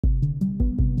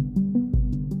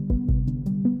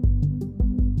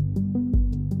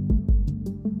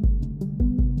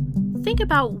Think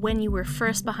about when you were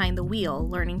first behind the wheel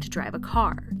learning to drive a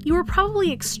car. You were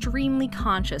probably extremely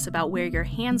conscious about where your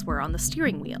hands were on the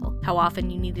steering wheel, how often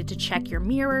you needed to check your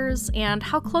mirrors, and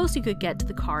how close you could get to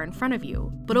the car in front of you.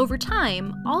 But over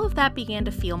time, all of that began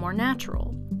to feel more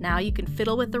natural. Now you can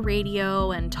fiddle with the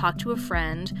radio and talk to a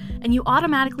friend, and you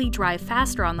automatically drive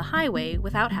faster on the highway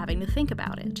without having to think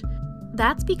about it.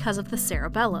 That's because of the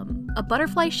cerebellum, a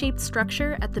butterfly-shaped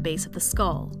structure at the base of the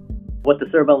skull. What the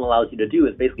cerebellum allows you to do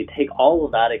is basically take all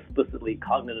of that explicitly,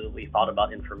 cognitively thought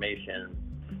about information,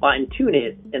 fine-tune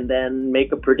it, and then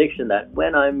make a prediction that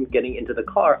when I'm getting into the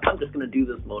car, I'm just going to do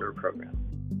this motor program.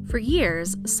 For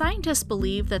years, scientists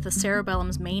believed that the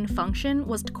cerebellum's main function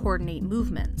was to coordinate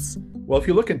movements. Well, if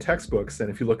you look in textbooks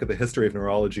and if you look at the history of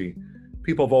neurology,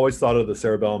 people have always thought of the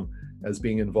cerebellum as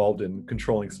being involved in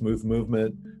controlling smooth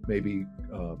movement, maybe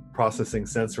processing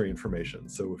sensory information.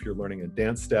 So if you're learning a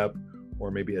dance step, or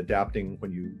maybe adapting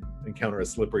when you encounter a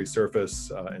slippery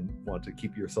surface and want to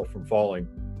keep yourself from falling.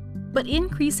 But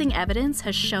increasing evidence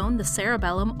has shown the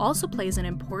cerebellum also plays an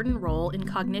important role in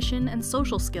cognition and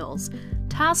social skills,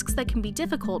 tasks that can be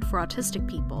difficult for autistic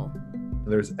people.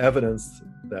 There's evidence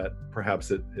that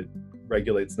perhaps it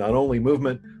regulates not only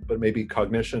movement, but maybe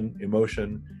cognition,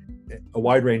 emotion, a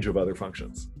wide range of other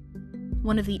functions.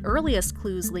 One of the earliest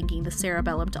clues linking the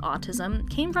cerebellum to autism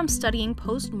came from studying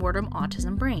post-mortem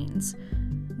autism brains.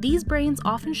 These brains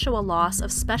often show a loss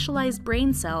of specialized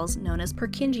brain cells known as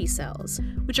Purkinje cells,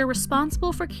 which are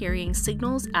responsible for carrying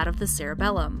signals out of the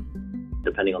cerebellum.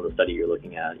 Depending on the study you're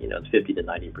looking at, it's 50 to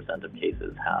 90% of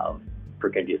cases have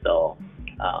Purkinje cell,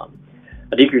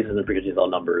 a decrease in the Purkinje cell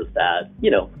numbers that,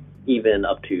 even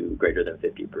up to greater than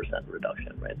 50%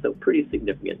 reduction, right? So pretty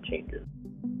significant changes.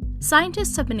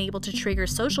 Scientists have been able to trigger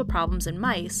social problems in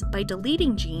mice by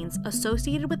deleting genes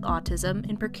associated with autism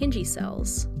in Purkinje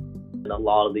cells. And a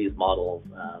lot of these models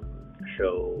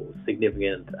show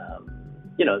significant,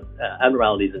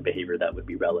 abnormalities in behavior that would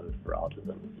be relevant for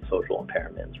autism, social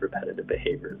impairments, repetitive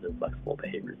behaviors, inflexible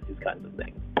behaviors, these kinds of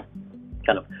things,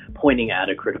 kind of pointing at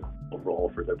a critical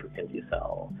role for the Purkinje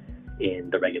cell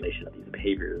in the regulation of these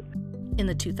behaviors. In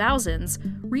the 2000s,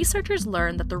 researchers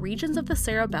learned that the regions of the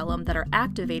cerebellum that are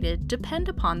activated depend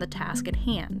upon the task at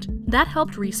hand. That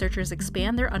helped researchers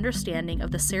expand their understanding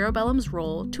of the cerebellum's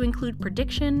role to include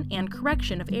prediction and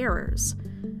correction of errors.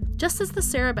 Just as the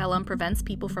cerebellum prevents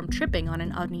people from tripping on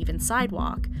an uneven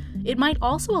sidewalk, it might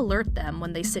also alert them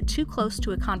when they sit too close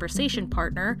to a conversation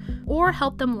partner or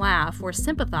help them laugh or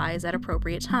sympathize at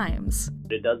appropriate times.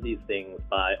 It does these things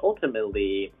by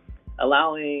ultimately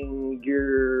allowing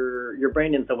your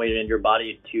brain in some way and your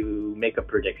body to make a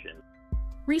prediction.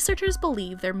 Researchers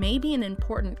believe there may be an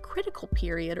important critical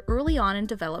period early on in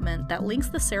development that links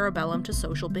the cerebellum to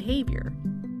social behavior.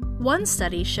 One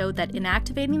study showed that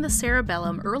inactivating the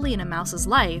cerebellum early in a mouse's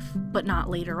life, but not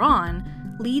later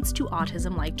on, leads to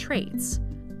autism-like traits.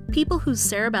 People whose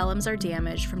cerebellums are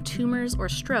damaged from tumors or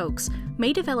strokes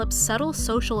may develop subtle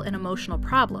social and emotional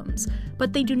problems,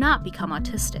 but they do not become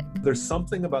autistic. There's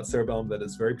something about cerebellum that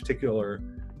is very particular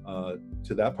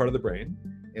to that part of the brain,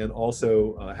 and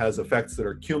also has effects that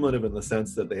are cumulative in the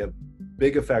sense that they have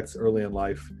big effects early in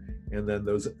life, and then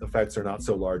those effects are not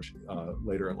so large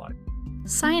later in life.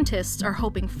 Scientists are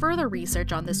hoping further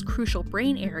research on this crucial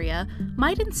brain area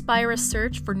might inspire a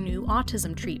search for new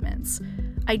autism treatments.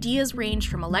 Ideas range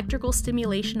from electrical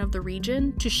stimulation of the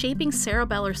region to shaping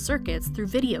cerebellar circuits through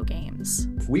video games.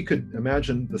 If we could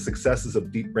imagine the successes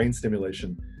of deep brain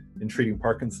stimulation in treating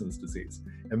Parkinson's disease,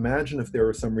 imagine if there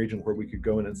were some region where we could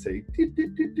go in and say,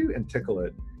 "Doo-doo-doo-doo," and tickle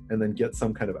it, and then get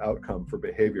some kind of outcome for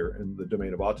behavior in the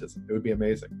domain of autism. It would be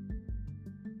amazing.